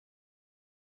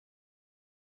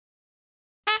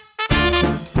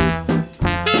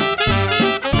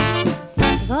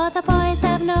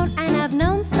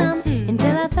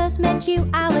without you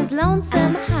I was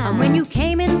lonesome. And when you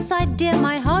came inside, dear,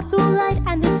 my heart grew light,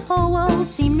 and this whole world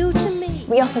seemed new to me.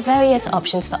 We offer various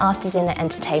options for after-dinner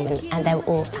entertainment, and they're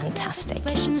all fantastic.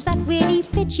 Questions that really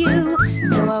fit you,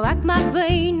 so I rack my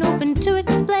brain open to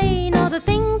explain all the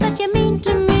things that you mean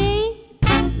to me.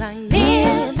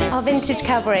 Our vintage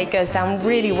cabaret goes down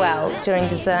really well during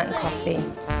dessert and coffee.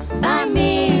 Thy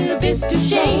mere bis to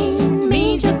shame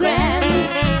means you're grand.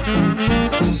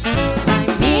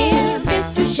 Thy mere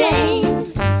bis to shame,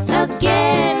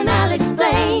 again I'll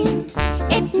explain.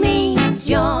 It means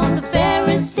you're the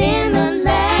fairest in the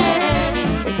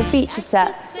land. It's a feature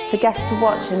set for guests to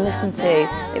watch and listen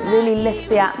to. It really lifts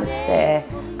the atmosphere,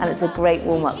 and it's a great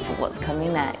warm-up for what's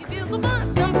coming next.